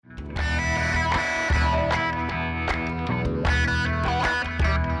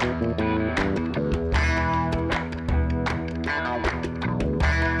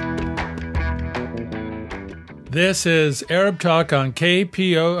This is Arab Talk on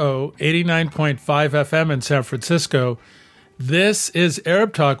KPOO 89.5 FM in San Francisco. This is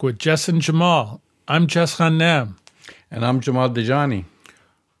Arab Talk with Jess and Jamal. I'm Jess Ghannam. And I'm Jamal Dajani.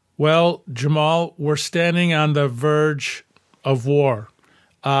 Well, Jamal, we're standing on the verge of war.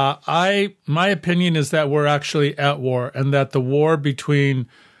 My opinion is that we're actually at war, and that the war between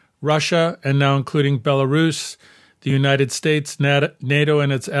Russia and now including Belarus, the United States, NATO,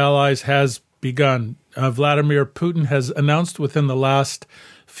 and its allies has begun. Vladimir Putin has announced within the last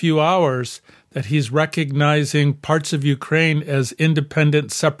few hours that he's recognizing parts of Ukraine as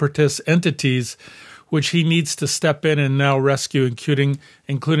independent separatist entities, which he needs to step in and now rescue, including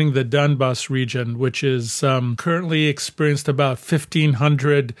the Donbas region, which is currently experienced about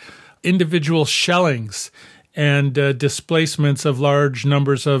 1,500 individual shellings and displacements of large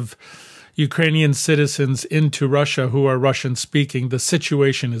numbers of Ukrainian citizens into Russia who are Russian-speaking. The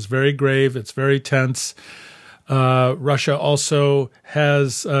situation is very grave. It's very tense. Russia also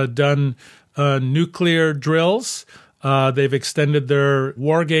has done nuclear drills. They've extended their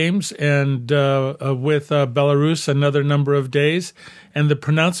war games and with Belarus another number of days. And the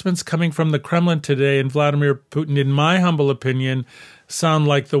pronouncements coming from the Kremlin today and Vladimir Putin, in my humble opinion, sound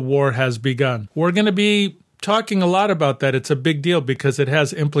like the war has begun. We're going to be talking a lot about that. It's a big deal because it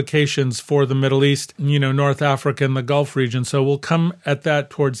has implications for the Middle East, North Africa and the Gulf region. So we'll come at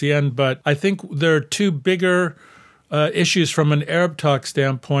that towards the end. But I think there are two bigger issues from an Arab Talk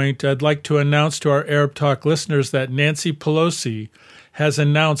standpoint. I'd like to announce to our Arab Talk listeners that Nancy Pelosi has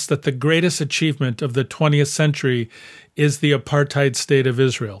announced that the greatest achievement of the 20th century is the apartheid state of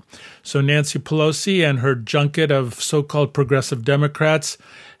Israel. So Nancy Pelosi and her junket of so-called progressive Democrats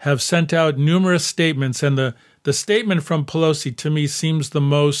have sent out numerous statements, and the statement from Pelosi to me seems the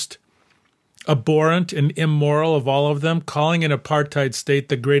most abhorrent and immoral of all of them, calling an apartheid state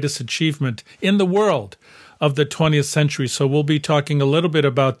the greatest achievement in the world of the 20th century. So we'll be talking a little bit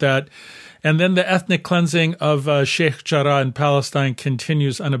about that. And then the ethnic cleansing of Sheikh Jarrah in Palestine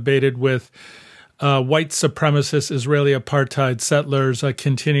continues unabated, with white supremacist Israeli apartheid settlers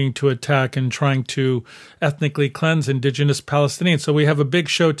continuing to attack and trying to ethnically cleanse indigenous Palestinians. So we have a big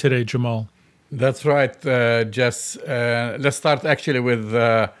show today, Jamal. That's right, Jess. Let's start actually with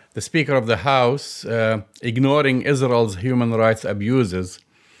the Speaker of the House ignoring Israel's human rights abuses.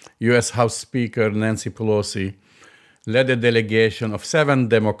 U.S. House Speaker Nancy Pelosi led a delegation of 7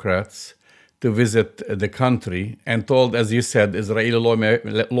 Democrats to visit the country and told, as you said, Israeli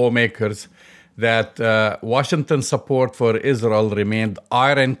lawmakers that Washington's support for Israel remained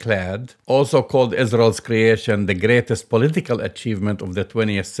ironclad, also called Israel's creation the greatest political achievement of the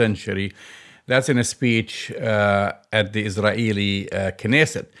 20th century. That's in a speech at the Israeli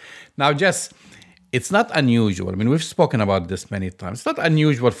Knesset. Now, Jess, it's not unusual. I mean, we've spoken about this many times. It's not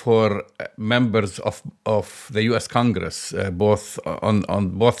unusual for members of the U.S. Congress, both on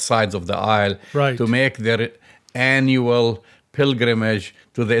both sides of the aisle, right, to make their annual pilgrimage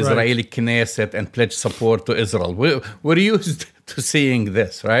to the Israeli Knesset and pledge support to Israel. We're used to seeing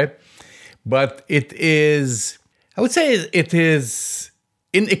this, right? But it is, I would say it is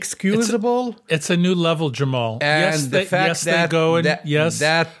inexcusable. It's a new level, Jamal. And the fact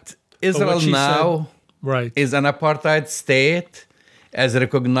that Israel now is an apartheid state as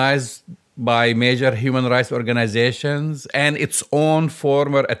recognized by major human rights organizations and its own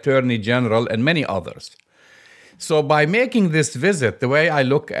former attorney general and many others. So by making this visit, the way I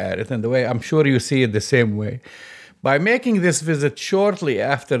look at it and the way I'm sure you see it the same way, by making this visit shortly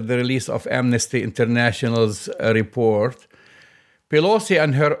after the release of Amnesty International's report, Pelosi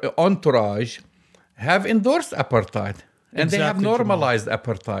and her entourage have endorsed apartheid. And they have normalized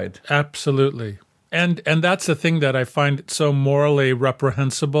apartheid. Absolutely. And that's the thing that I find so morally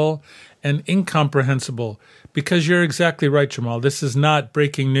reprehensible and incomprehensible, because you're exactly right, Jamal. This is not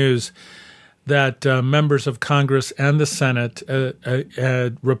breaking news that members of Congress and the Senate,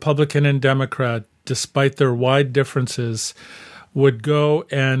 Republican and Democrat, despite their wide differences, would go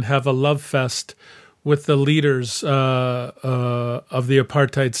and have a love fest with the leaders of the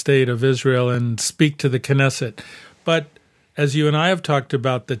apartheid state of Israel and speak to the Knesset. But as you and I have talked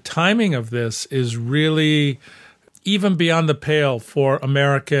about, the timing of this is really even beyond the pale for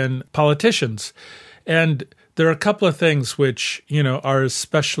American politicians. And there are a couple of things which, are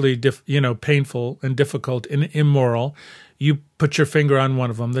especially, painful and difficult and immoral. You put your finger on one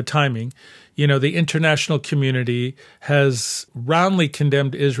of them, the timing. The international community has roundly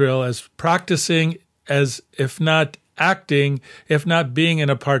condemned Israel as practicing, as if not acting, if not being an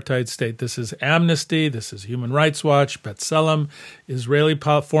apartheid state. This is Amnesty, this is Human Rights Watch, B'Tselem,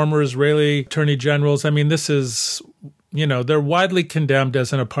 former Israeli attorney generals. I mean, this is, they're widely condemned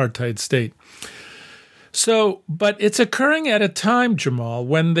as an apartheid state. So, but it's occurring at a time, Jamal,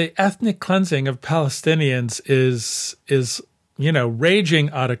 when the ethnic cleansing of Palestinians is raging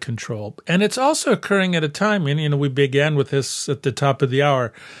out of control. And it's also occurring at a time, and, we began with this at the top of the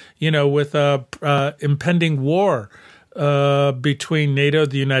hour, with a impending war between NATO,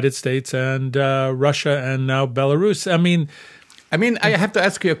 the United States, and Russia, and now Belarus. I have to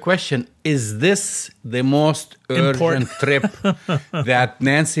ask you a question. Is this the most urgent trip that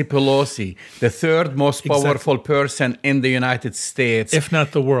Nancy Pelosi, the third most powerful person in the United States, if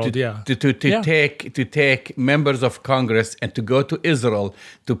not the world, to take members of Congress and to go to Israel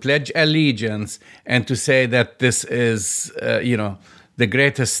to pledge allegiance and to say that this is, the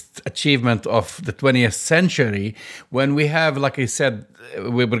greatest achievement of the 20th century, when we have, like I said,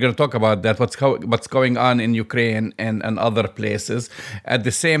 we were going to talk about that, what's going on in Ukraine and other places. At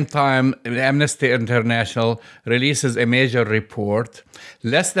the same time, Amnesty International releases a major report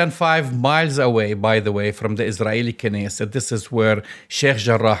less than 5 miles away, by the way, from the Israeli Knesset. This is where Sheikh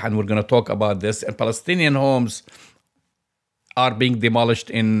Jarrah, and we're going to talk about this, and Palestinian homes are being demolished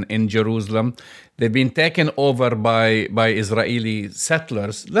in Jerusalem. They've been taken over by Israeli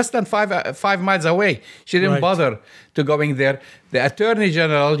settlers less than 5 miles away. She didn't bother to going there. The Attorney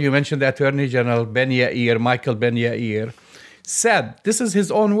General, you mentioned the Attorney General, Michael Ben Yair, said, this is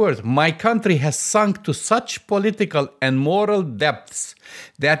his own words, "My country has sunk to such political and moral depths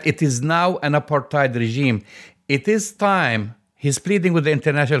that it is now an apartheid regime. It is time." He's pleading with the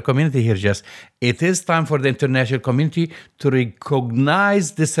international community here, Jess. It is time for the international community to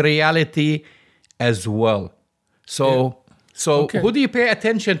recognize this reality as well. So who do you pay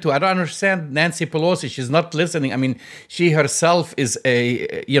attention to? I don't understand Nancy Pelosi. She's not listening. She herself is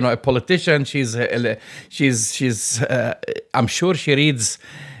a politician. I'm sure she reads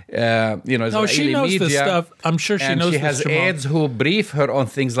No, she knows media, this stuff. I'm sure she knows this. And she has aides who brief her on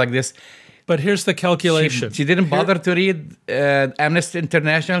things like this. But here's the calculation. She didn't bother to read Amnesty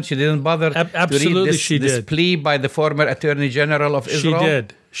International. She didn't bother to read this plea by the former Attorney General of Israel.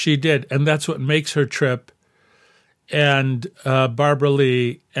 She did. And that's what makes her trip. And Barbara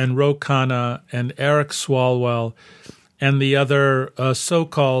Lee and Ro Khanna and Eric Swalwell and the other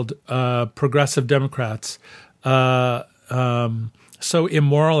so-called progressive Democrats so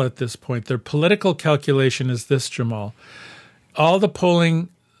immoral at this point. Their political calculation is this, Jamal. All the polling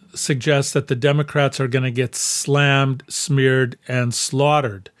suggests that the Democrats are going to get slammed, smeared, and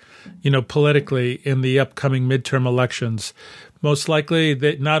slaughtered, politically in the upcoming midterm elections. Most likely,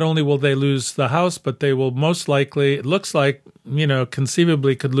 not only will they lose the House, but they will most likely, it looks like,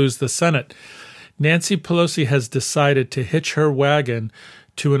 conceivably could lose the Senate. Nancy Pelosi has decided to hitch her wagon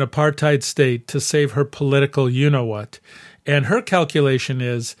to an apartheid state to save her political you-know-what. And her calculation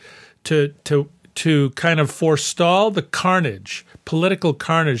is to kind of forestall the carnage, political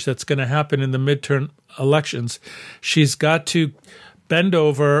carnage that's going to happen in the midterm elections. She's got to bend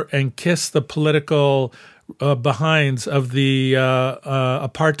over and kiss the political behinds of the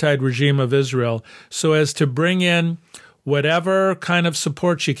apartheid regime of Israel so as to bring in whatever kind of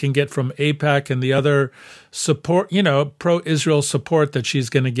support she can get from AIPAC and the other support, pro-Israel support that she's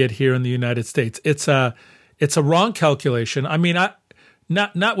going to get here in the United States. It's a wrong calculation.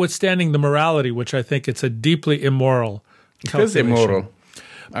 Notwithstanding the morality, which I think it's a deeply immoral calculation. It is immoral.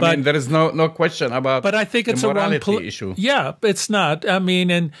 There is no question about. But I think it's a wrong issue. Yeah, it's not.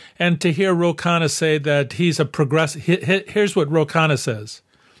 And to hear Ro Khanna say that he's a progressive. Here's what Ro Khanna says: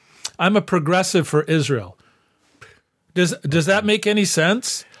 "I'm a progressive for Israel." Does that make any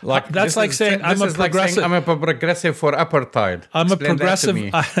sense? That's like saying I'm a progressive. I'm a progressive for apartheid. I'm a progressive.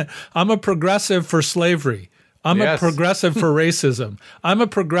 I'm a progressive for slavery. I'm a progressive for racism. I'm a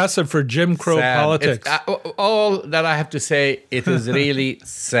progressive for Jim Crow politics. All that I have to say, it is really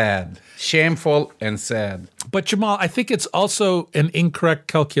sad, shameful and sad. But Jamal, I think it's also an incorrect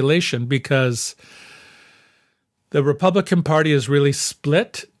calculation because the Republican Party is really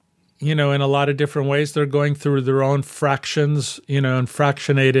split, in a lot of different ways. They're going through their own fractions, and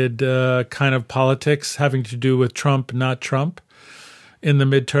fractionated kind of politics having to do with Trump, not Trump, in the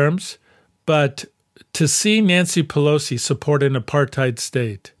midterms. But to see Nancy Pelosi support an apartheid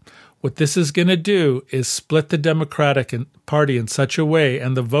state, what this is going to do is split the Democratic Party in such a way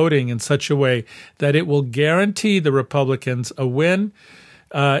and the voting in such a way that it will guarantee the Republicans a win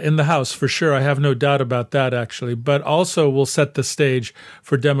in the House, for sure. I have no doubt about that, actually, but also will set the stage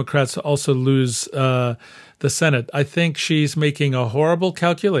for Democrats to also lose the Senate. I think she's making a horrible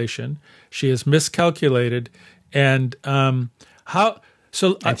calculation. She has miscalculated. And how...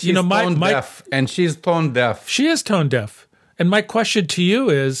 So, and she's tone deaf. And she's tone deaf. She is tone deaf. And my question to you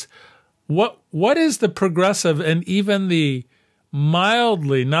is, what is the progressive and even the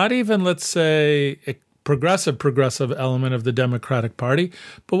mildly, not even, let's say, progressive element of the Democratic Party.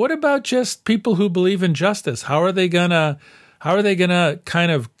 But what about just people who believe in justice? How are they gonna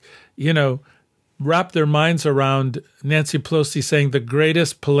kind of, wrap their minds around Nancy Pelosi saying the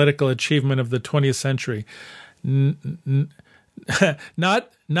greatest political achievement of the 20th century? Not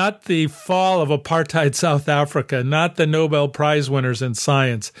the fall of apartheid South Africa, not the Nobel Prize winners in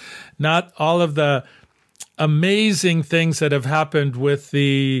science, not all of the amazing things that have happened with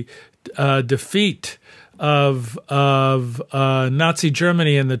the defeat of Nazi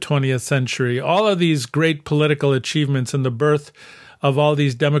Germany in the 20th century, all of these great political achievements and the birth of all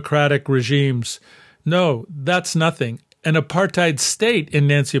these democratic regimes. No, that's nothing. An apartheid state, in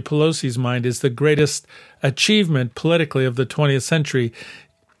Nancy Pelosi's mind, is the greatest achievement politically of the 20th century.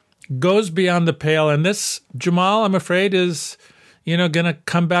 Goes beyond the pale. And this, Jamal, I'm afraid, is, going to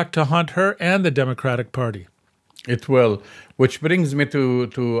come back to haunt her and the Democratic Party. It will. Which brings me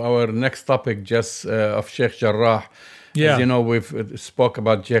to our next topic, just of Sheikh Jarrah. Yeah. As you know, we've spoke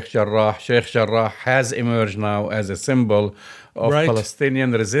about Sheikh Jarrah. Sheikh Jarrah has emerged now as a symbol of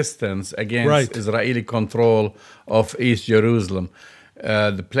Palestinian resistance against Israeli control of East Jerusalem.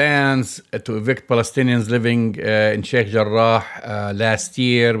 The plans to evict Palestinians living in Sheikh Jarrah last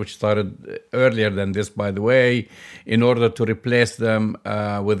year, which started earlier than this, by the way, in order to replace them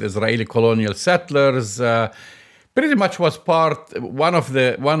with Israeli colonial settlers, pretty much was one of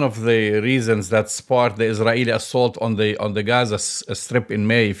the reasons that sparked the Israeli assault on the Gaza Strip in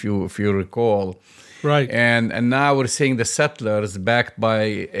May, if you recall. Right. And now we're seeing the settlers backed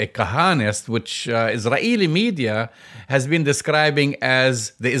by a Kahanist, which Israeli media has been describing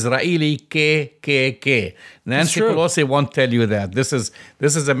as the Israeli KKK. Nancy Pelosi won't tell you that. This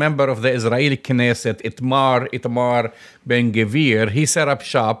is a member of the Israeli Knesset, Itamar Ben-Gvir. He set up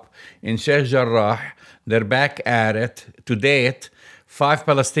shop in Sheikh Jarrah. They're back at it. To date, 5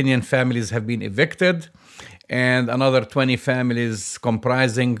 Palestinian families have been evicted, and another 20 families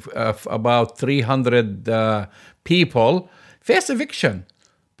comprising of about 300 people face eviction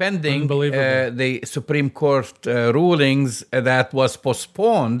pending the Supreme Court rulings that was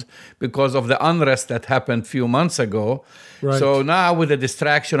postponed because of the unrest that happened a few months ago. Right. So now, with the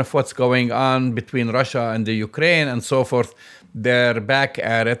distraction of what's going on between Russia and the Ukraine and so forth, they're back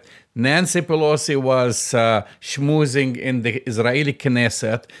at it. Nancy Pelosi was schmoozing in the Israeli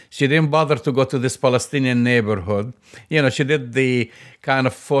Knesset. She didn't bother to go to this Palestinian neighborhood. She did the kind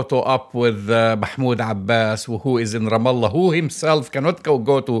of photo up with Mahmoud Abbas, who is in Ramallah, who himself cannot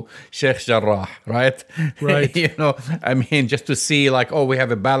go to Sheikh Jarrah, right? Right. Just to see we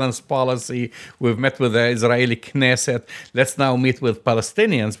have a balanced policy. We've met with the Israeli Knesset. Let's now meet with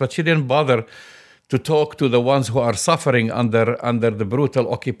Palestinians. But she didn't bother to talk to the ones who are suffering under the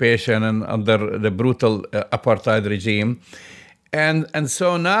brutal occupation and under the brutal apartheid regime. And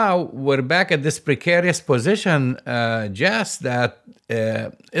so now we're back at this precarious position, Jess, that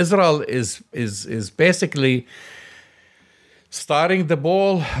Israel is basically starting the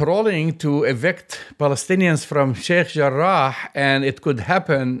ball rolling to evict Palestinians from Sheikh Jarrah, and it could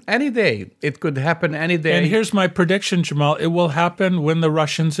happen any day. And here's my prediction, Jamal. It will happen when the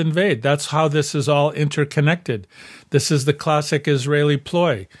Russians invade. That's how this is all interconnected. This is the classic Israeli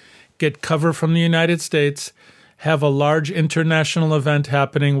ploy. Get cover from the United States, have a large international event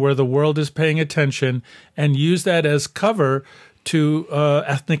happening where the world is paying attention, and use that as cover to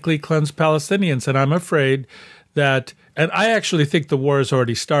ethnically cleanse Palestinians. And I'm afraid that... And I actually think the war has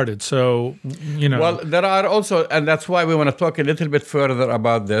already started. So, Well, there are also, and that's why we want to talk a little bit further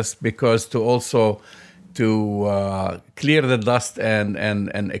about this, because to clear the dust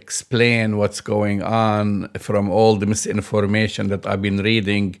and explain what's going on from all the misinformation that I've been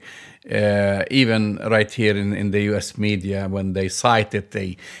reading, even right here in the U.S. media, when they cite it,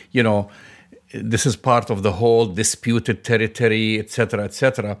 this is part of the whole disputed territory, et cetera.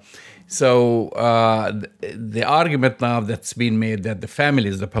 So the argument now that's been made that the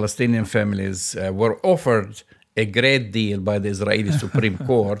Palestinian families, were offered a great deal by the Israeli Supreme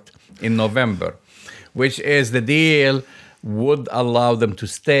Court in November, which is the deal would allow them to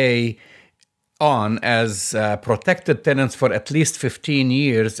stay on as protected tenants for at least 15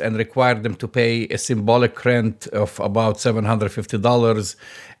 years and require them to pay a symbolic rent of about $750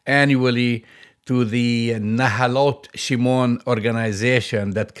 annually to the Nahalot Shimon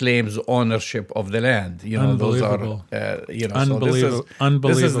organization that claims ownership of the land. Those are, unbelievable.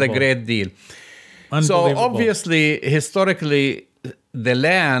 This is the great deal. So obviously, historically,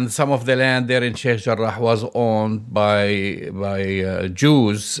 some of the land there in Sheikh Jarrah was owned by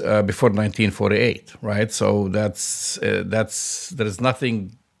Jews before 1948, right? So there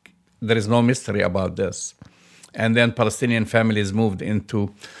is no mystery about this. And then Palestinian families moved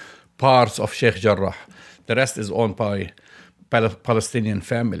into parts of Sheikh Jarrah. The rest is owned by Palestinian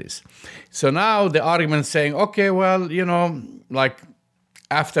families. So now the argument is saying, okay, well, like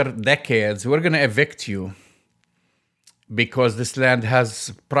after decades, we're going to evict you because this land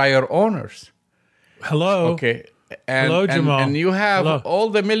has prior owners. Hello. Okay. And, Hello, Jamal. and you have Hello. all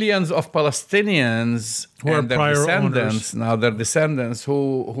the millions of Palestinians Who are and their prior descendants, now their descendants,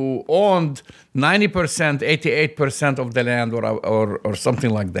 who owned 90%, 88% of the land or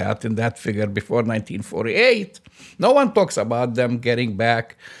something like that, in that figure before 1948. No one talks about them getting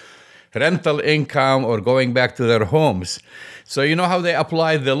back rental income or going back to their homes. So you know how they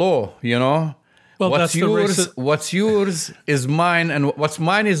apply the law, Well, what's yours is mine, and what's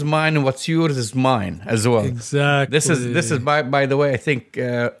mine is mine, and what's yours is mine as well. Exactly. This is by the way, I think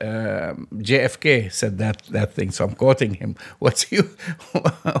JFK said that thing, so I'm quoting him. What's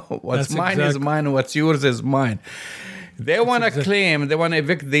mine is mine, and what's yours is mine. They want to claim, they want to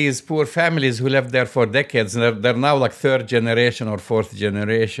evict these poor families who lived there for decades. And they're now like third generation or fourth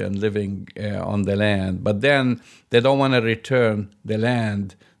generation living on the land. But then they don't want to return the land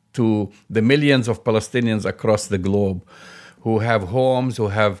to the millions of Palestinians across the globe who have homes, who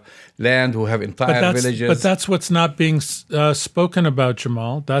have land, who have entire villages. But that's what's not being spoken about,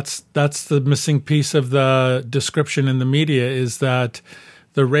 Jamal. That's the missing piece of the description in the media, is that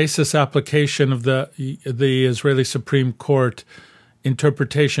the racist application of the Israeli Supreme Court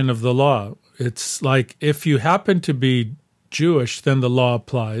interpretation of the law. It's like, if you happen to be Jewish, then the law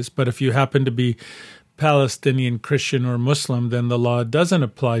applies. But if you happen to be Palestinian, Christian, or Muslim, then the law doesn't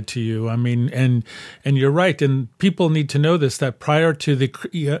apply to you. I mean, and you're right. And people need to know this, that prior to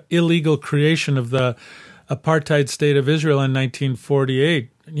the illegal creation of the apartheid state of Israel in 1948,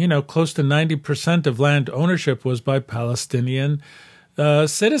 close to 90% of land ownership was by Palestinian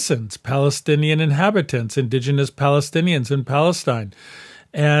citizens, Palestinian inhabitants, indigenous Palestinians in Palestine.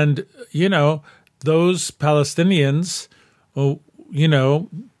 And, those Palestinians,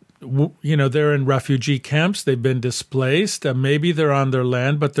 they're in refugee camps. They've been displaced. Maybe they're on their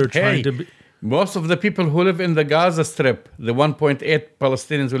land, but they're trying to be. Most of the people who live in the Gaza Strip, the 1.8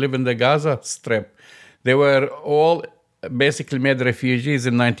 Palestinians who live in the Gaza Strip, they were all basically made refugees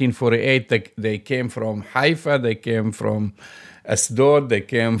in 1948. They came from Haifa, they came from Asdod, they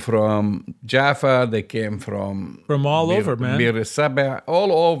came from Jaffa, they came from all over, man. Bir Sabah,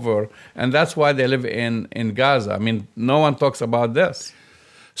 all over. And that's why they live in Gaza. I mean, no one talks about this.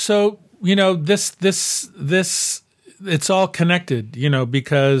 So, this it's all connected,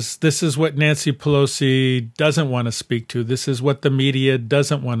 because this is what Nancy Pelosi doesn't want to speak to. This is what the media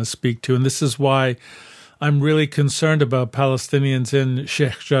doesn't want to speak to. And this is why I'm really concerned about Palestinians in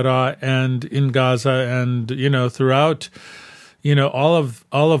Sheikh Jarrah and in Gaza and, throughout, all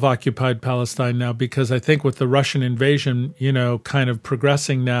of occupied Palestine now, because I think with the Russian invasion, kind of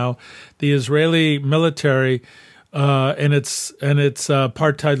progressing now, the Israeli military and its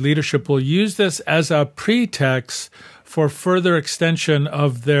apartheid leadership will use this as a pretext for further extension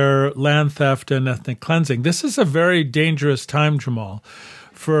of their land theft and ethnic cleansing. This is a very dangerous time, Jamal,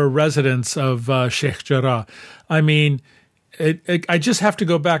 for residents of Sheikh Jarrah. I mean, I just have to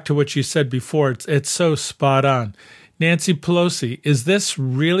go back to what you said before. It's so spot on. Nancy Pelosi, is this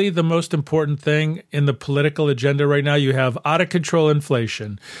really the most important thing in the political agenda right now? You have out of control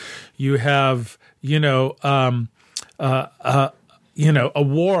inflation. You have, a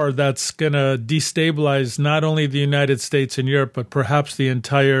war that's going to destabilize not only the United States and Europe, but perhaps the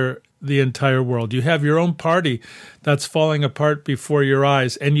entire world. You have your own party that's falling apart before your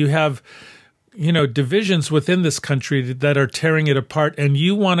eyes, and you have, divisions within this country that are tearing it apart, and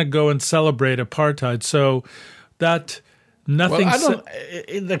you want to go and celebrate apartheid. So that nothing. Well,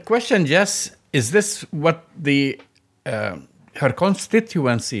 the question, Jess, is this what her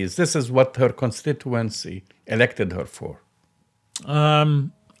constituency is? This is what her constituency elected her for? I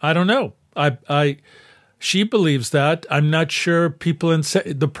don't know. She believes that. I'm not sure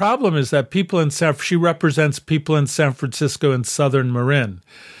the problem is that she represents people in San Francisco and Southern Marin,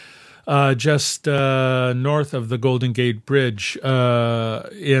 just north of the Golden Gate Bridge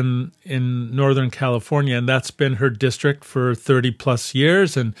in Northern California. And that's been her district for 30 plus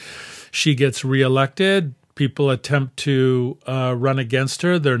years. And she gets reelected. People attempt to run against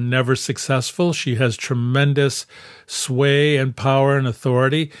her. They're never successful. She has tremendous sway and power and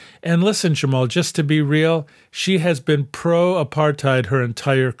authority. And listen, Jamal, just to be real, she has been pro-apartheid her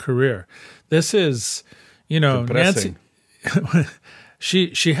entire career. This is, Nancy.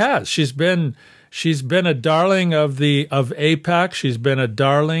 she has. She's been, She's been a darling of AIPAC. She's been a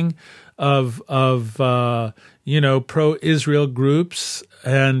darling of pro-Israel groups.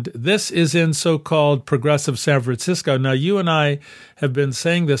 And this is in so-called progressive San Francisco. Now, you and I have been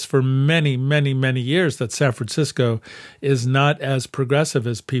saying this for many, many, many years, that San Francisco is not as progressive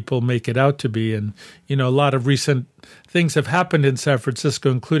as people make it out to be. And, a lot of recent things have happened in San Francisco,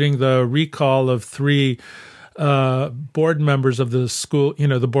 including the recall of 3 board members of the school,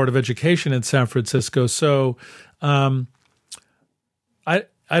 the Board of Education in San Francisco. So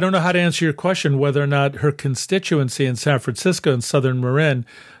I don't know how to answer your question, whether or not her constituency in San Francisco and Southern Marin,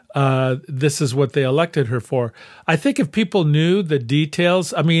 this is what they elected her for. I think if people knew the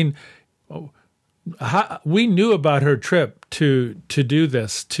details, we knew about her trip to do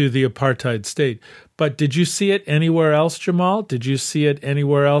this to the apartheid state. But did you see it anywhere else, Jamal? Did you see it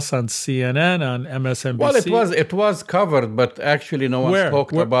anywhere else on CNN, on MSNBC? Well, it was covered, but actually no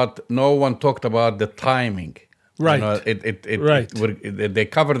one talked about the timing. Right. Right. They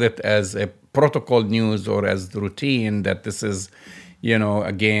covered it as a protocol news or as routine, that this is,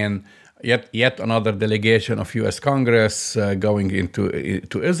 again, yet another delegation of U.S. Congress going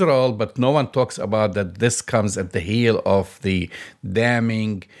to Israel. But no one talks about that this comes at the heel of the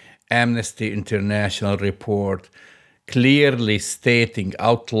damning Amnesty International report, clearly stating,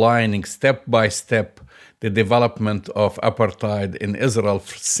 outlining step by step the development of apartheid in Israel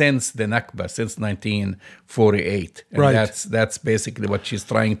since the Nakba, since 1948. And right. That's basically what she's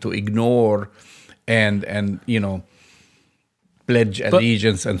trying to ignore and pledge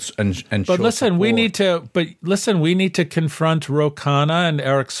allegiance and but show listen, support. we need to confront Ro Khanna and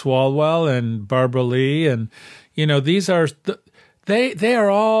Eric Swalwell and Barbara Lee, and these are they are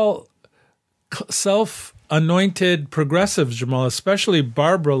all self-anointed progressives, Jamal, especially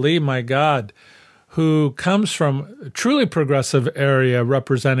Barbara Lee, my God, who comes from a truly progressive area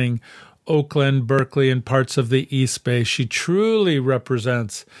representing Oakland, Berkeley, and parts of the East Bay. She truly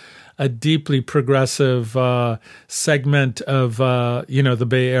represents a deeply progressive segment of the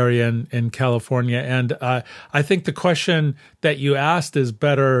Bay Area in California. And I think the question that you asked is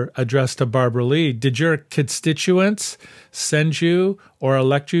better addressed to Barbara Lee. Did your constituents send you or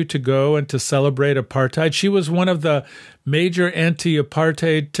elect you to go and to celebrate apartheid? She was one of the major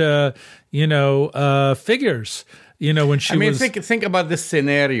anti-apartheid figures. When she was. Think about this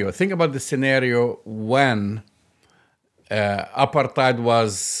scenario. Think about the scenario when apartheid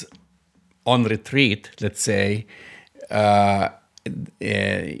was on retreat, let's say, in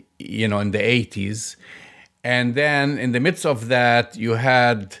the 80s. And then in the midst of that, you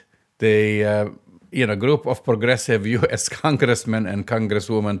had the group of progressive U.S. congressmen and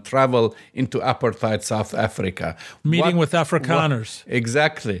congresswomen travel into apartheid South Africa. Meeting with Afrikaners.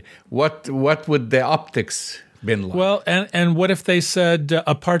 Exactly. What would the optics been like? Well, and what if they said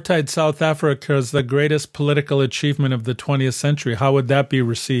apartheid South Africa is the greatest political achievement of the 20th century? How would that be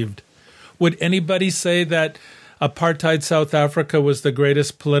received? Would anybody say that apartheid South Africa was the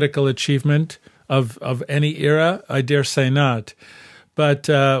greatest political achievement of any era? I dare say not. But,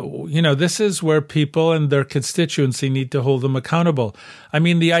 this is where people and their constituency need to hold them accountable. I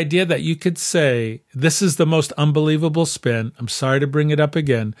mean, the idea that you could say, this is the most unbelievable spin, I'm sorry to bring it up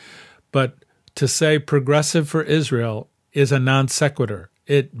again, but to say progressive for Israel is a non sequitur.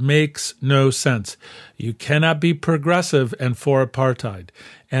 It makes no sense. You cannot be progressive and for apartheid.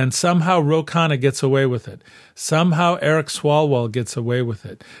 And somehow Ro Khanna gets away with it. Somehow Eric Swalwell gets away with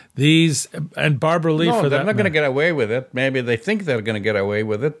it. And Barbara Lee, for that. No, they're not going to get away with it. Maybe they think they're going to get away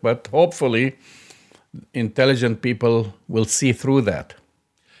with it, but hopefully intelligent people will see through that.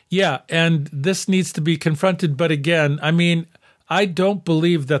 Yeah, and this needs to be confronted. But again, I don't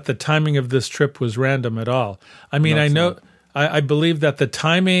believe that the timing of this trip was random at all. I believe that the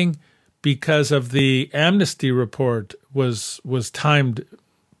timing, because of the Amnesty report, was timed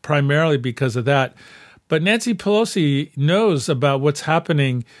primarily because of that. But Nancy Pelosi knows about what's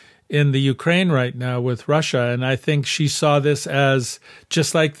happening in the Ukraine right now with Russia, and I think she saw this as,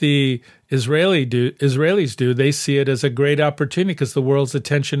 just like the Israelis do, they see it as a great opportunity because the world's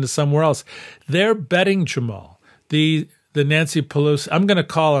attention is somewhere else. They're betting, Jamal, the Nancy Pelosi, I'm going to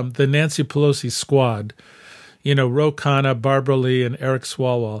call them the Nancy Pelosi squad, Ro Khanna, Barbara Lee, and Eric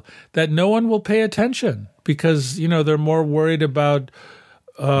Swalwell, that no one will pay attention because, they're more worried about...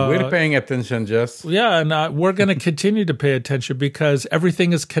 we're paying attention, Jess. Yeah, and we're going to continue to pay attention because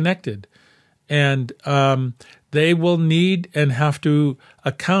everything is connected. And they will need and have to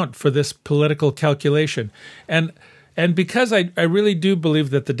account for this political calculation. And because I really do believe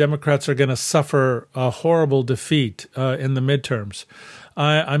that the Democrats are going to suffer a horrible defeat in the midterms,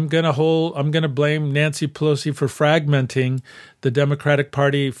 I'm going to blame Nancy Pelosi for fragmenting the Democratic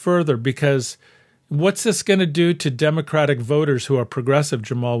Party further because what's this going to do to Democratic voters who are progressive,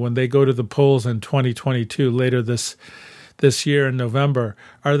 Jamal, when they go to the polls in 2022 later this year in November?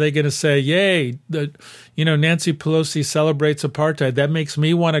 Are they going to say, "Yay, Nancy Pelosi celebrates apartheid. That makes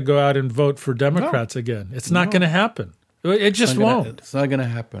me want to go out and vote for Democrats again"? It's not going to happen. It just won't. It's not going to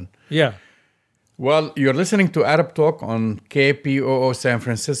happen. Yeah. Well, you're listening to Arab Talk on KPOO San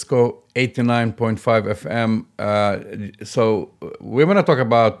Francisco 89.5 FM. So we're going to talk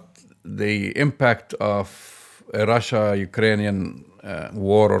about the impact of a Russia-Ukrainian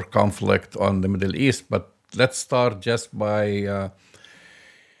war or conflict on the Middle East. But let's start just by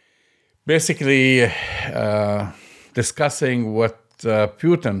basically discussing what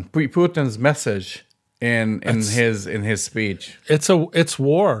Putin's message in his speech. It's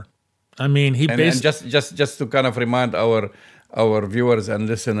war. I mean, and just to kind of remind our viewers and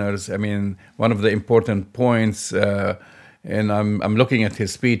listeners, I mean, one of the important points, and I'm looking at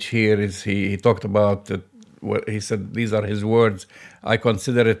his speech here, is he talked about what he said. These are his words: "I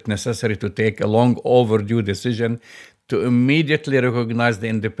consider it necessary to take a long overdue decision to immediately recognize the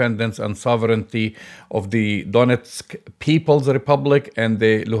independence and sovereignty of the Donetsk People's Republic and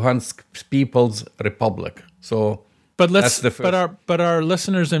the Luhansk People's Republic." So. But our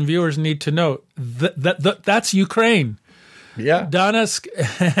listeners and viewers need to know that that's Ukraine. Yeah, Donetsk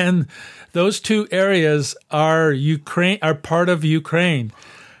and those two areas are part of Ukraine.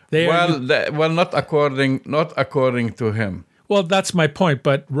 Not according to him. Well, that's my point.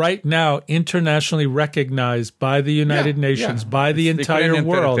 But right now, internationally recognized by the United Nations, by the entire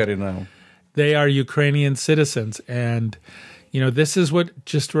world, they are Ukrainian citizens. And this is what,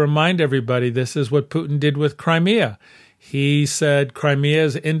 just to remind everybody, this is what Putin did with Crimea. He said Crimea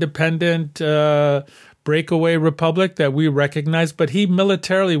is independent breakaway republic that we recognize, but he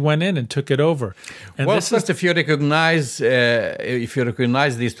militarily went in and took it over. And if you recognize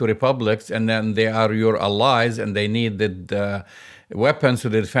these two republics, and then they are your allies, and they needed weapons to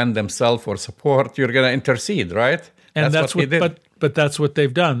defend themselves or support, you're going to intercede, right? And that's what he did. But that's what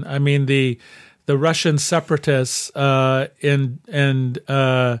they've done. I mean, the Russian separatists in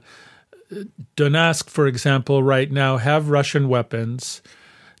Donetsk, for example, right now have Russian weapons.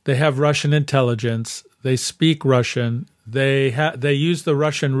 They have Russian intelligence. They speak Russian. They use the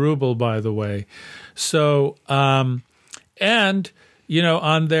Russian ruble, by the way. So, on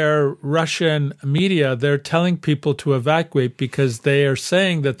their Russian media, they're telling people to evacuate because they are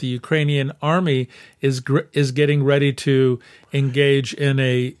saying that the Ukrainian army is getting ready to engage in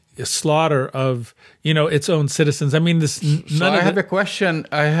a slaughter of its own citizens. I mean, I have a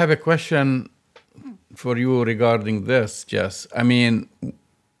question for you regarding this, Jess. I mean,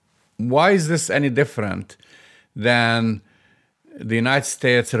 why is this any different than the United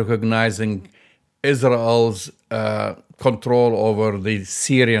States recognizing Israel's control over the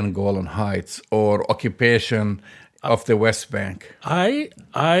Syrian Golan Heights or occupation of the West Bank? I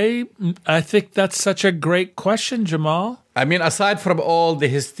think that's such a great question, Jamal. I mean, aside from all the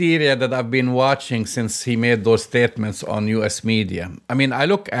hysteria that I've been watching since he made those statements on U.S. media, I mean, I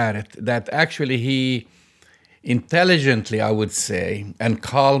look at it that actually he intelligently, I would say, and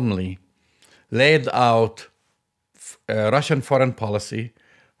calmly laid out Russian foreign policy,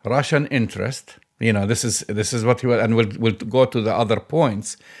 Russian interest. This is what he was, and we'll go to the other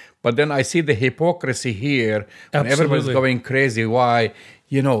points. But then I see the hypocrisy here, and everybody's going crazy. Why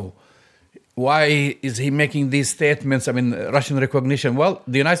is he making these statements? I mean, Russian recognition. Well,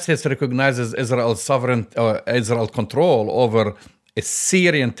 the United States recognizes Israel's Israel control over a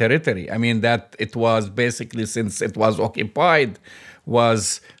Syrian territory. I mean, that it was basically, since it was occupied,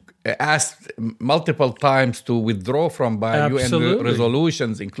 was asked multiple times to withdraw from by UN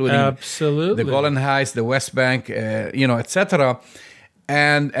resolutions, including the Golan Heights, the West Bank, etc.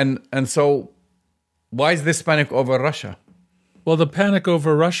 And so, why is this panic over Russia? Well, the panic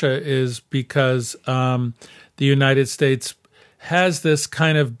over Russia is because the United States has this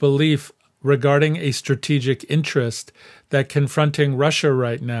kind of belief regarding a strategic interest that confronting Russia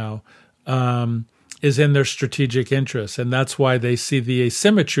right now is in their strategic interest. And that's why they see the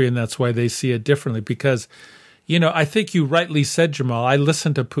asymmetry, and that's why they see it differently. Because, I think you rightly said, Jamal, I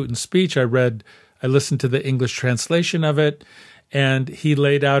listened to Putin's speech. I listened to the English translation of it, and he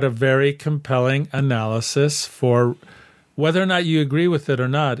laid out a very compelling analysis for whether or not you agree with it or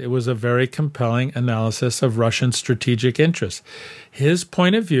not. It was a very compelling analysis of Russian strategic interests. His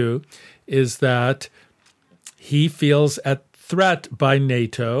point of view is that he feels at threat by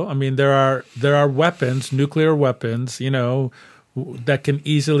NATO. I mean, there are weapons, nuclear weapons, that can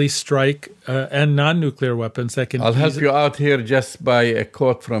easily strike, and non-nuclear weapons that can. I'll help you out here just by a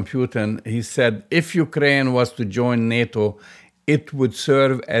quote from Putin. He said, "If Ukraine was to join NATO, it would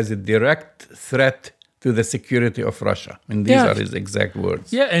serve as a direct threat to the security of Russia. And these are his exact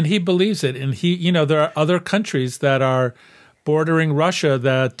words. Yeah, and he believes it. And there are other countries that are bordering Russia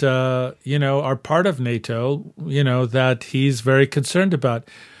that, are part of NATO, that he's very concerned about.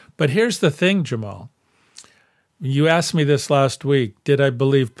 But here's the thing, Jamal. You asked me this last week. Did I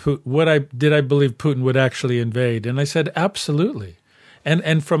believe Putin would actually invade? And I said, absolutely.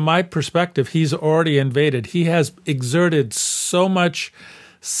 And from my perspective, he's already invaded. He has exerted so much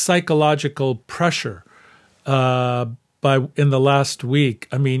psychological pressure in the last week.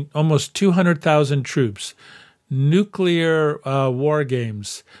 I mean, almost 200,000 troops, nuclear war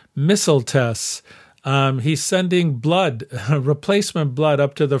games, missile tests. He's sending blood, replacement blood,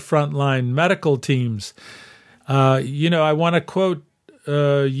 up to the front line, medical teams. I want to quote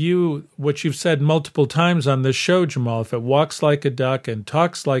what you've said multiple times on this show, Jamal. If it walks like a duck and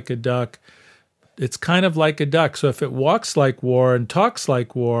talks like a duck, it's kind of like a duck. So if it walks like war and talks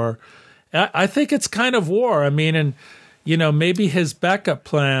like war, I think it's kind of war. I mean, and, maybe his backup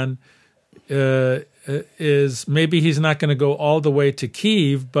plan is maybe he's not going to go all the way to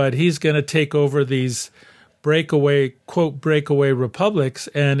Kyiv, but he's going to take over these breakaway republics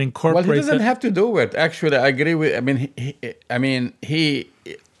and incorporate. Well, he doesn't have to do it. Actually, I agree with. He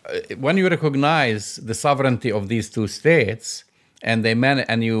when you recognize the sovereignty of these two states, and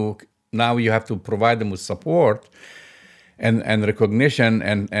now you have to provide them with support and recognition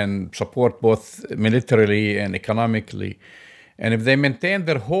and support both militarily and economically. And if they maintain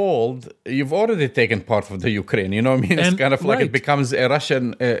their hold, you've already taken part of the Ukraine. You know what I mean? It's kind of like it becomes a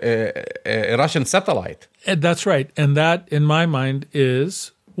Russian satellite. And that's right. And that, in my mind,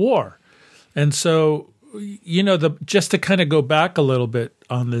 is war. And so, just to kind of go back a little bit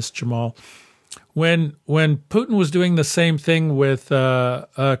on this, Jamal, when Putin was doing the same thing with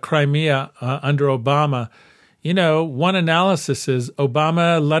Crimea under Obama, one analysis is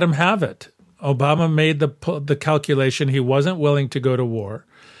Obama let him have it. Obama made the calculation. He wasn't willing to go to war.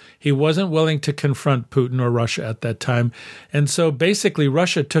 He wasn't willing to confront Putin or Russia at that time. And so basically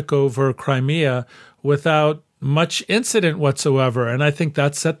Russia took over Crimea without much incident whatsoever. And I think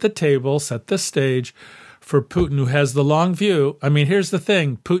that set the stage for Putin, who has the long view. I mean, here's the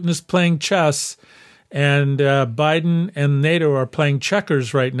thing. Putin is playing chess, and Biden and NATO are playing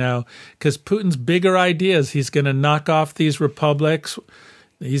checkers right now, because Putin's bigger ideas, he's going to knock off these republics.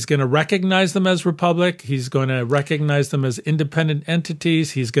 He's going to recognize them as republic. He's going to recognize them as independent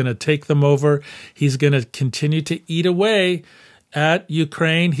entities. He's going to take them over. He's going to continue to eat away at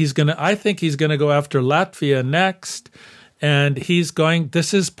Ukraine. I think he's going to go after Latvia next. And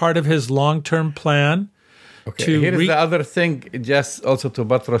this is part of his long-term plan. Okay, here's the other thing, just also to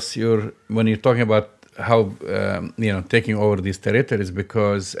buttress when you're talking about how, taking over these territories,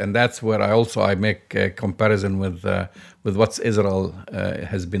 and that's where I make a comparison with what Israel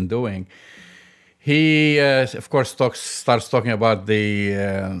has been doing. He, of course, starts talking about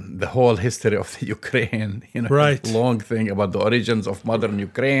the whole history of the Ukraine, right. This long thing about the origins of modern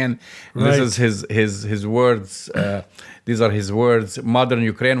Ukraine. Right. This is his words. These are his words. Modern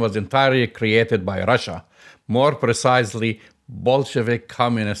Ukraine was entirely created by Russia, more precisely Bolshevik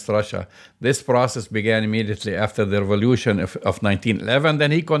Communist Russia. This process began immediately after the revolution of 1911.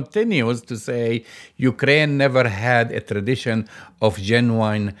 Then he continues to say, Ukraine never had a tradition of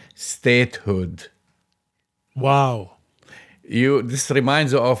genuine statehood. Wow. This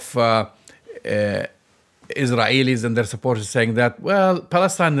reminds you of Israelis and their supporters saying that, well,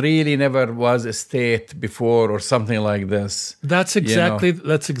 Palestine really never was a state before or something like this. That's exactly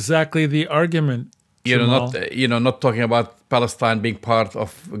the argument. Not talking about Palestine being part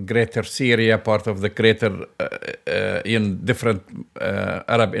of greater Syria, part of the greater, different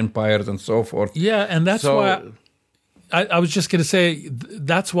Arab empires and so forth. Yeah, and that's why I was just going to say,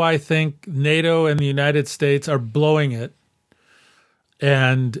 that's why I think NATO and the United States are blowing it.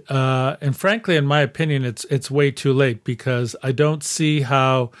 And frankly, in my opinion, it's way too late, because I don't see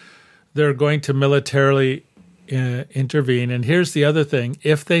how they're going to militarily intervene. And here's the other thing.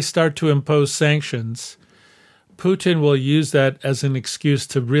 If they start to impose sanctions, Putin will use that as an excuse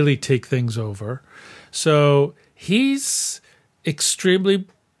to really take things over. So he's extremely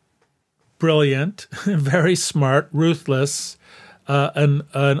brilliant, very smart, ruthless, an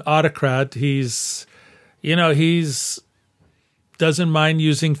autocrat. He's doesn't mind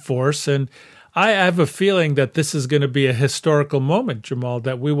using force. And I have a feeling that this is going to be a historical moment, Jamal,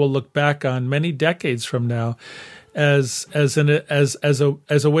 that we will look back on many decades from now as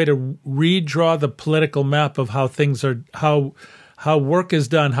a way to redraw the political map of how things are, how work is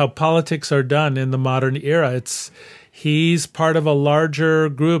done, how politics are done in the modern era. He's part of a larger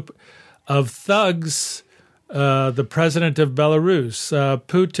group of thugs the president of Belarus,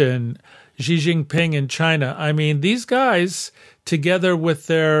 Putin, Xi Jinping in China. I mean, these guys, together with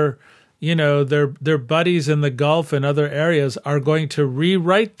their buddies in the Gulf and other areas, are going to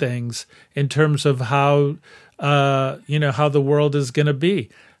rewrite things in terms of how the world is going to be.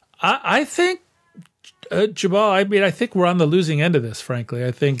 I think, Jamal, I think we're on the losing end of this, frankly.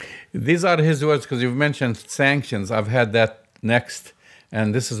 I think these are his words, because you've mentioned sanctions. I've had that next,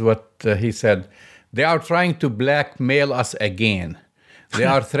 and this is what he said. They are trying to blackmail us again. They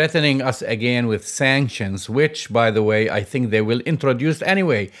are threatening us again with sanctions, which, by the way, I think they will introduce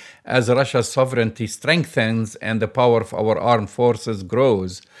anyway, as Russia's sovereignty strengthens and the power of our armed forces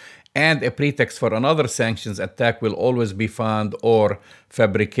grows. And a pretext for another sanctions attack will always be found or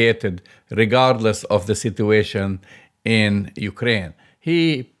fabricated, regardless of the situation in Ukraine.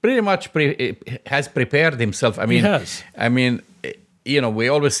 He pretty much has prepared himself. I mean, he has. I mean, we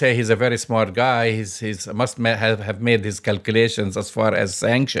always say he's a very smart guy. He's must have made his calculations as far as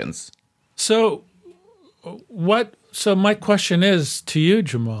sanctions. So my question is to you,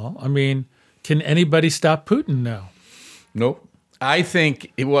 Jamal. I mean, can anybody stop Putin now? No. I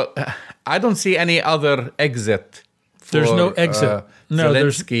think, I don't see any other exit for there's no exit.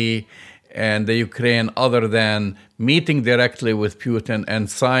 Zelensky and the Ukraine other than meeting directly with Putin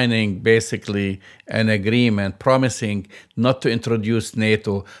and signing basically an agreement, promising not to introduce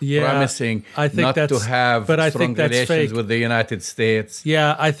NATO, promising not to have strong relations with the United States.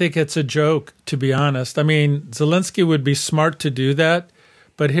 Yeah, I think it's a joke, to be honest. I mean, Zelensky would be smart to do that,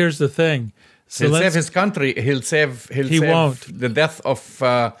 but here's the thing. He'll save his country. He'll save the death of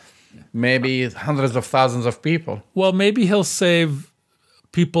maybe hundreds of thousands of people. Well, maybe he'll save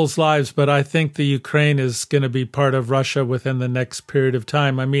people's lives, but I think the Ukraine is going to be part of Russia within the next period of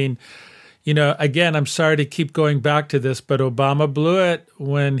time. I mean, again, I'm sorry to keep going back to this, but Obama blew it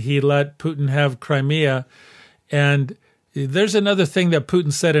when he let Putin have Crimea. And there's another thing that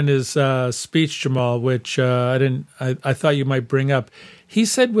Putin said in his speech, Jamal, which I thought you might bring up. He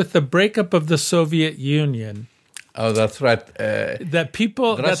said with the breakup of the Soviet Union. Oh, that's right.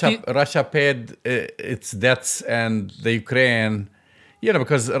 Russia paid its debts, and the Ukraine,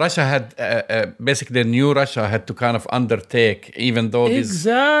 because Russia had basically the new Russia had to kind of undertake, even though these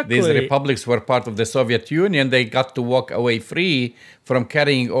republics were part of the Soviet Union, they got to walk away free from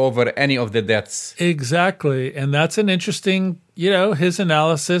carrying over any of the debts. Exactly. And that's an interesting, his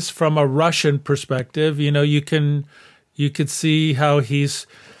analysis from a Russian perspective. You could see how he's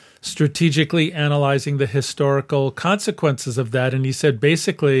strategically analyzing the historical consequences of that. And he said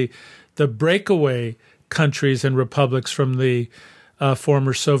basically the breakaway countries and republics from the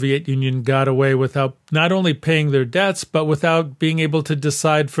former Soviet Union got away without not only paying their debts, but without being able to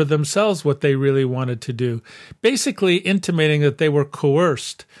decide for themselves what they really wanted to do, basically intimating that they were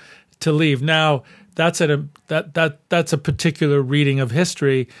coerced to leave. Now, that's a particular reading of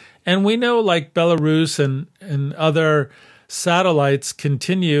history. And we know, like Belarus and other satellites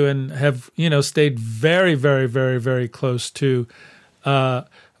continue and have, stayed very, very, very, very close to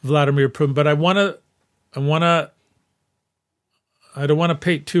Vladimir Putin. But I don't want to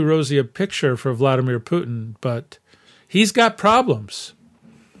paint too rosy a picture for Vladimir Putin, but he's got problems.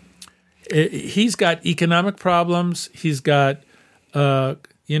 He's got economic problems. He's got, a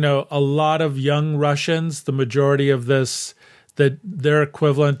lot of young Russians, the majority of their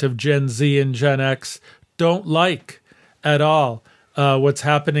equivalent of Gen Z and Gen X, don't like at all what's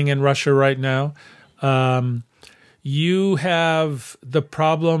happening in Russia right now. You have the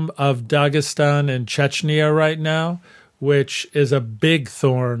problem of Dagestan and Chechnya right now, which is a big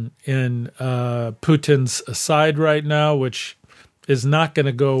thorn in Putin's side right now, which is not going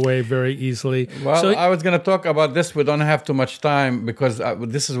to go away very easily. Well, I was going to talk about this. We don't have too much time because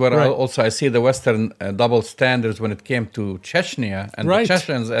this is where I see the Western double standards when it came to Chechnya. And the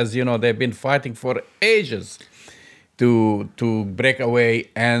Chechens, as you know, they've been fighting for ages to break away,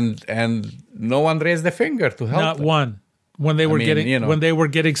 and no one raised a finger to help Not them. one. When they were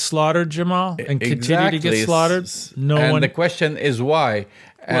getting slaughtered, Jamal, and continue to get slaughtered, no one. The question is why,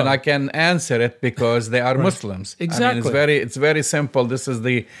 and I can answer it because they are Muslims. Exactly. I mean, it's very simple. This is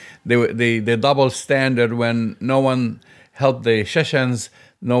the double standard when no one helped the Chechens,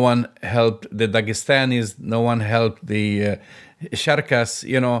 no one helped the Dagestanis, no one helped the Sharkas.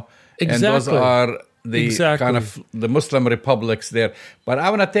 Exactly. And those are kind of the Muslim republics there. But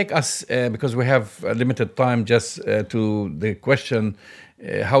I want to take us, because we have a limited time, just to the question,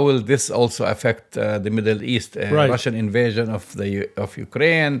 how will this also affect the Middle East? Russian invasion of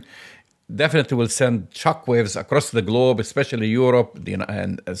Ukraine. definitely will send shockwaves across the globe, especially Europe,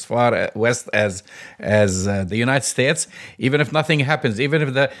 and as far west as the United States. Even if nothing happens, even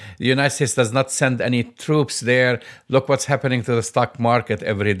if the United States does not send any troops there, look what's happening to the stock market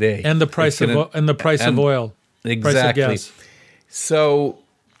every day, and the price of oil, exactly. Price of gas. So,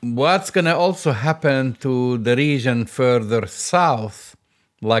 what's going to also happen to the region further south,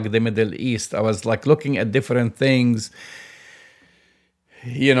 like the Middle East? I was like looking at different things.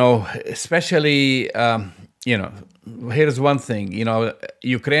 Especially, here's one thing.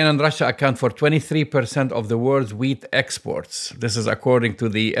 Ukraine and Russia account for 23% of the world's wheat exports. This is according to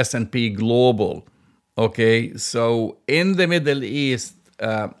the S&P Global. Okay, so in the Middle East,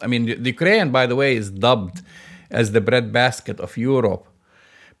 the Ukraine, by the way, is dubbed as the breadbasket of Europe.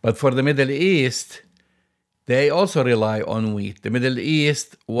 But for the Middle East, they also rely on wheat. The Middle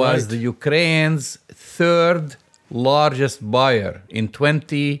East was the Ukraine's third largest buyer in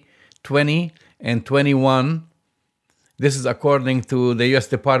 2020 and 21. This is according to the U.S.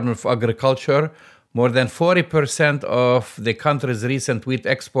 Department of Agriculture. More than 40% of the country's recent wheat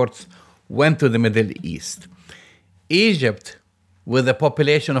exports went to the Middle East. Egypt, with a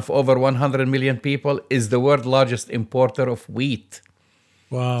population of over 100 million people, is the world's largest importer of wheat.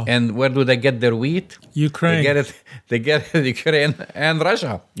 Wow. And where do they get their wheat? Ukraine. They get it Ukraine and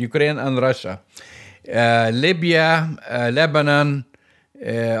Russia. Libya, Lebanon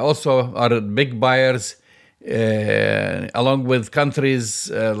also are big buyers, along with countries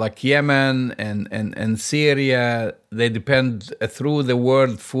like Yemen and Syria. They depend through the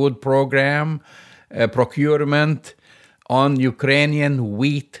World Food Program procurement on Ukrainian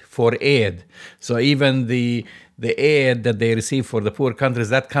wheat for aid. So even the aid that they receive for the poor countries,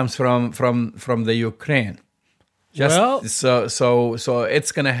 that comes from the Ukraine. So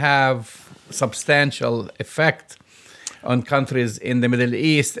it's going to have substantial effect on countries in the Middle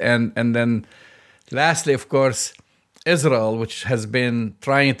East. And then lastly, of course, Israel, which has been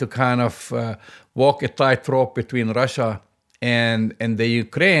trying to kind of walk a tightrope between Russia and the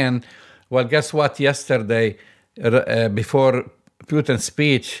Ukraine. Well, guess what? Yesterday, before Putin's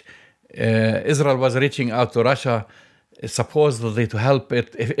speech, Israel was reaching out to Russia supposedly to help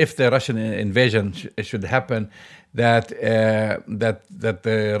it if the Russian invasion should happen, that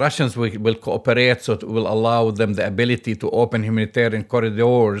the Russians will cooperate, so it will allow them the ability to open humanitarian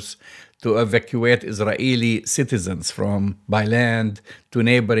corridors to evacuate Israeli citizens by land to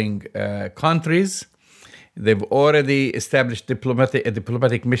neighboring countries. They've already established a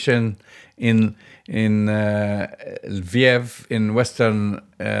diplomatic mission in Lviv in western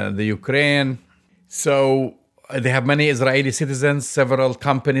the Ukraine. So they have many Israeli citizens, several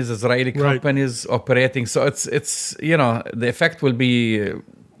companies, Israeli companies operating. So it's the effect will be,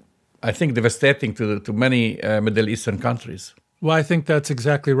 I think, devastating to many Middle Eastern countries. Well, I think that's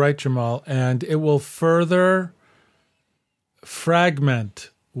exactly right, Jamal. And it will further fragment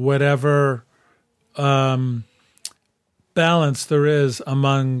whatever balance there is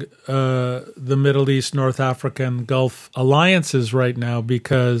among the Middle East, North African, Gulf alliances right now,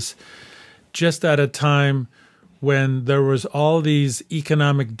 because just at a time when there was all these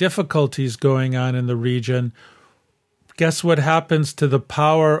economic difficulties going on in the region, guess what happens to the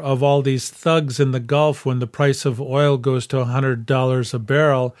power of all these thugs in the Gulf when the price of oil goes to $100 a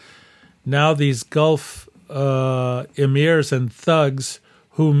barrel? Now these Gulf emirs and thugs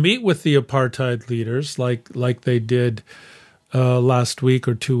who meet with the apartheid leaders, like they did last week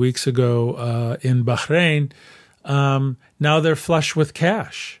or 2 weeks ago in Bahrain, now they're flush with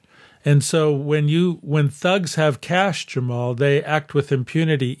cash. And so when thugs have cash, Jamal, they act with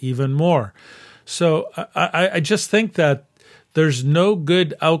impunity even more. So I just think that there's no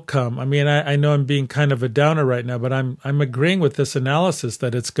good outcome. I mean, I know I'm being kind of a downer right now, but I'm agreeing with this analysis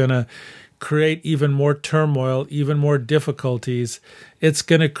that it's going to create even more turmoil, even more difficulties. It's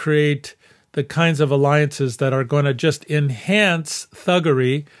going to create the kinds of alliances that are going to just enhance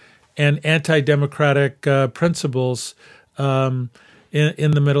thuggery and anti-democratic principles in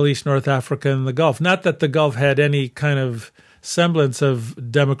the Middle East, North Africa, and the Gulf. Not that the Gulf had any kind of semblance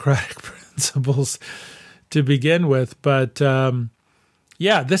of democratic principles to begin with, but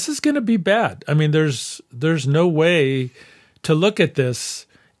this is going to be bad. I mean, there's no way to look at this,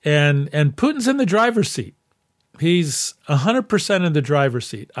 and Putin's in the driver's seat. He's 100% in the driver's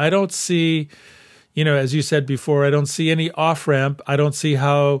seat. I don't see, as you said before, I don't see any off-ramp. I don't see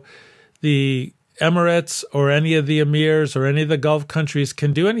how the Emirates or any of the emirs or any of the Gulf countries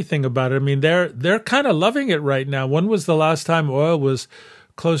can do anything about it. I mean, they're kind of loving it right now. When was the last time oil was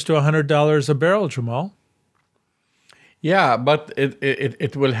close to $100 a barrel, Jamal? Yeah, but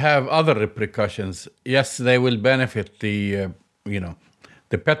it will have other repercussions. Yes, they will benefit the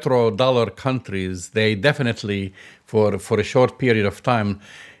the petrodollar countries, they definitely, for a short period of time,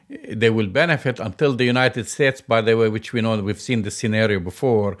 they will benefit until the United States, by the way, which we know, we've seen this scenario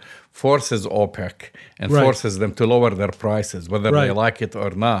before, forces OPEC and forces them to lower their prices, whether they like it or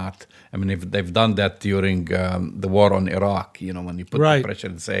not. I mean, if they've done that during the war on Iraq, when you put the pressure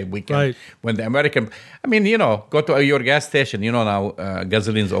and say, we can, when the American, go to your gas station, now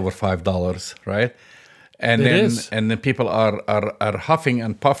gasoline's over $5, right? And then people are huffing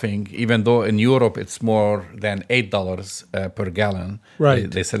and puffing, even though in Europe it's more than $8 per gallon. Right.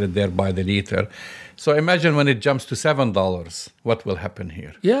 They sell it there by the liter. So imagine when it jumps to $7, what will happen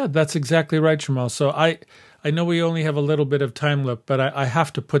here? Yeah, that's exactly right, Jamal. So I know we only have a little bit of time left, but I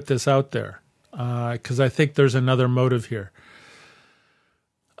have to put this out there because I think there's another motive here.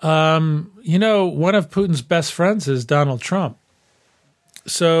 One of Putin's best friends is Donald Trump.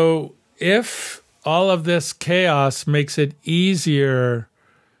 So if all of this chaos makes it easier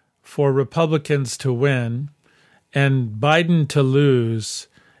for Republicans to win and Biden to lose,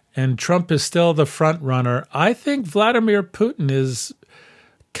 and Trump is still the front runner, I think Vladimir Putin is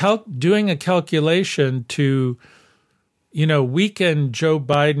doing a calculation to, weaken Joe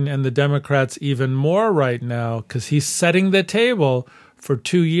Biden and the Democrats even more right now, because he's setting the table for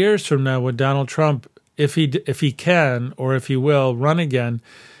 2 years from now when Donald Trump, if he can or if he will, run again.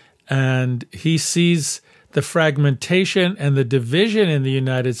 And he sees the fragmentation and the division in the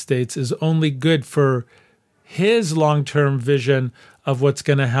United States is only good for his long-term vision of what's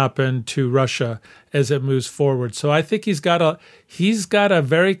going to happen to Russia as it moves forward. So I think he's got a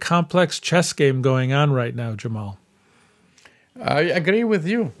very complex chess game going on right now, Jamal. I agree with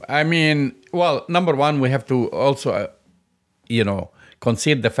you. I mean, well, number one, we have to also,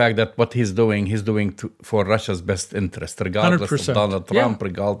 concede the fact that what he's doing for Russia's best interest, regardless 100%. Of Donald Trump,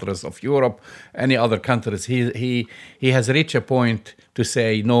 regardless of Europe, any other countries. He has reached a point to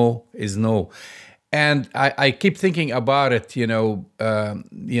say no is no. And I keep thinking about it,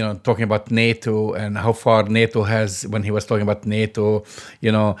 talking about NATO and how far NATO has, when he was talking about NATO,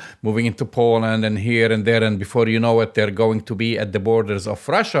 moving into Poland and here and there, and before you know it, they're going to be at the borders of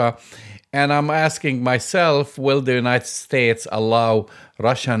Russia. And I'm asking myself, will the United States allow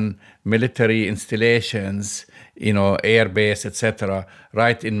Russian military installations, air base, etc.,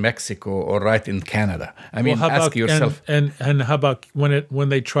 right in Mexico or right in Canada? I mean, ask yourself. And how about when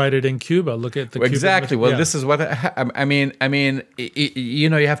they tried it in Cuba? Look at the exactly. Well, this is what I mean. You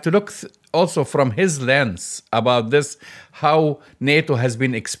have to look also from his lens about this, how NATO has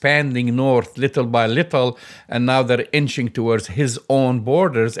been expanding north little by little, and now they're inching towards his own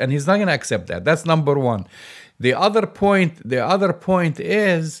borders, and he's not going to accept that. That's number one. The other point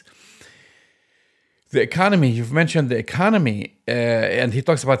is the economy. You've mentioned the economy, and he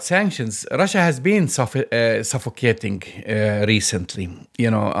talks about sanctions. Russia has been suffocating recently,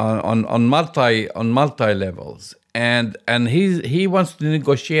 on multi levels. And he wants to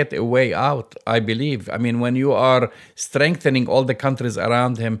negotiate a way out, I believe. I mean, when you are strengthening all the countries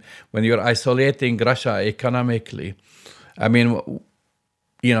around him, when you're isolating Russia economically, I mean,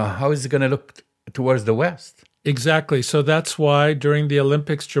 how is it going to look towards the West? Exactly. So that's why during the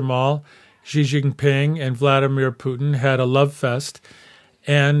Olympics, Jamal, Xi Jinping and Vladimir Putin had a love fest.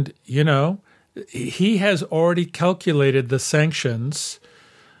 And, he has already calculated the sanctions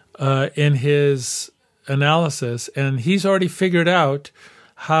in his analysis, and he's already figured out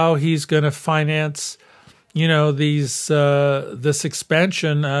how he's going to finance, this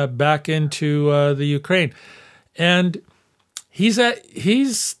expansion back into the Ukraine, and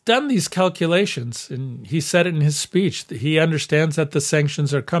he's done these calculations, and he said it in his speech. He understands that the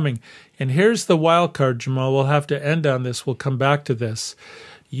sanctions are coming, and here's the wild card, Jamal. We'll have to end on this. We'll come back to this.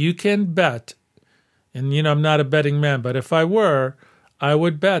 You can bet, and I'm not a betting man, but if I were, I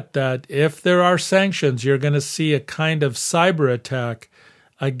would bet that if there are sanctions, you're going to see a kind of cyber attack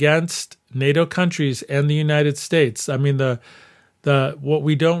against NATO countries and the United States. I mean, the what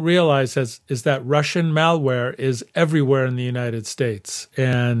we don't realize is that Russian malware is everywhere in the United States.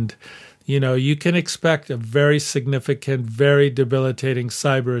 And, you can expect a very significant, very debilitating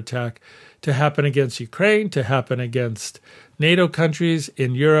cyber attack to happen against Ukraine, to happen against NATO countries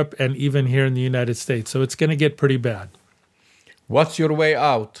in Europe, and even here in the United States. So it's going to get pretty bad. What's your way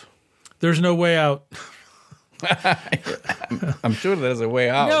out? There's no way out. I'm sure there's a way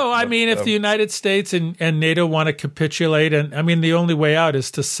out. No, I mean, if the United States and NATO want to capitulate, and I mean, the only way out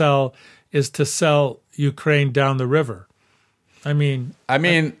is to sell Ukraine down the river. I mean,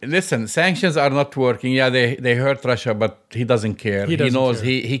 listen, sanctions are not working. Yeah, they hurt Russia, but he doesn't care. He knows.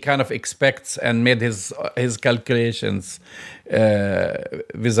 He kind of expects and made his calculations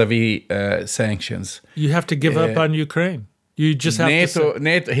vis-a-vis sanctions. You have to give up on Ukraine. You just have to say,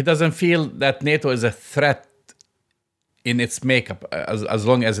 NATO. He doesn't feel that NATO is a threat in its makeup, as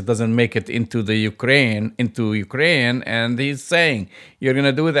long as it doesn't make it into Ukraine, and he's saying, you're going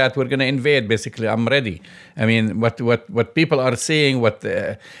to do that, we're going to invade, basically, I'm ready. I mean, what people are seeing, what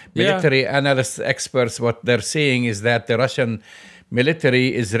the military analysts, experts, what they're seeing is that the Russian military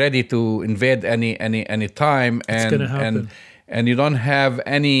is ready to invade any time, it's going to happen. And you don't have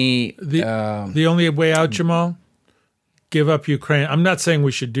any... The only way out, Jamal, give up Ukraine. I'm not saying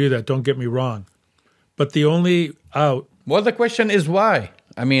we should do that, don't get me wrong. But the only out... Well, the question is why?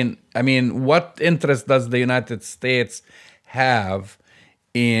 I mean, what interest does the United States have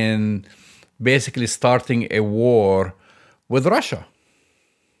in basically starting a war with Russia?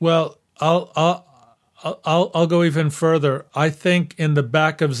 Well, I'll go even further. I think in the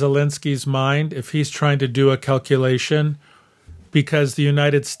back of Zelensky's mind, if he's trying to do a calculation, because the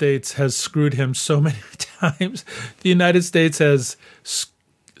United States has screwed him so many times, the United States has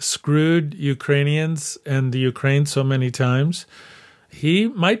screwed Ukrainians and the Ukraine so many times, he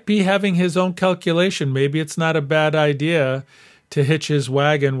might be having his own calculation. Maybe it's not a bad idea to hitch his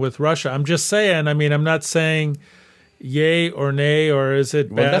wagon with Russia. I'm just saying, I mean, I'm not saying yay or nay, or is it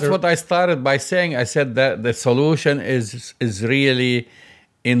bad? Well, that's what I started by saying. I said that the solution is really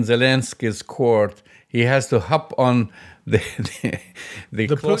in Zelensky's court. He has to hop on the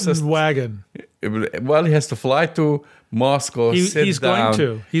closest Putin wagon. Well, he has to fly to Moscow, he's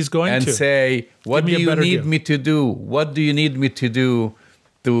going to say, what do you need me to do? What do you need me to do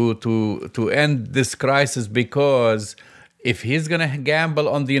to end this crisis? Because if he's going to gamble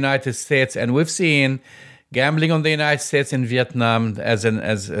on the United States, and we've seen gambling on the United States in Vietnam as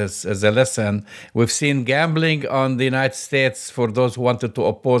a lesson. We've seen gambling on the United States for those who wanted to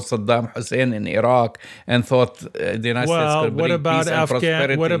oppose Saddam Hussein in Iraq and thought the United States could bring peace and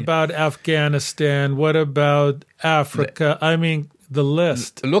prosperity. What about Afghanistan? What about Africa? I mean, the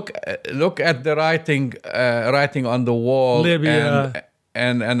list. Look at the writing on the wall. Libya.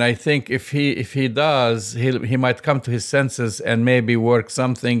 And I think if he does, he might come to his senses and maybe work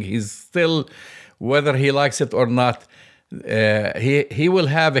something. He's still, whether he likes it or not, he will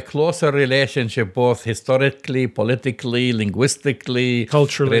have a closer relationship, both historically, politically, linguistically,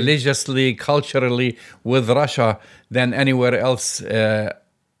 culturally, religiously, culturally, with Russia than anywhere else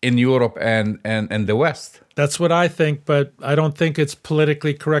in Europe and the West. That's what I think, but I don't think it's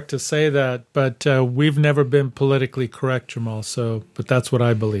politically correct to say that. But we've never been politically correct, Jamal. But that's what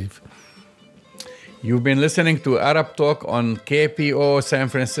I believe. You've been listening to Arab Talk on KPO San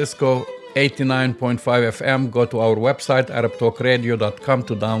Francisco 89.5 FM. Go to our website, arabtalkradio.com,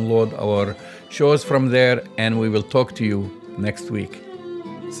 to download our shows from there, and we will talk to you next week.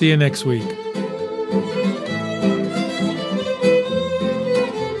 See you next week.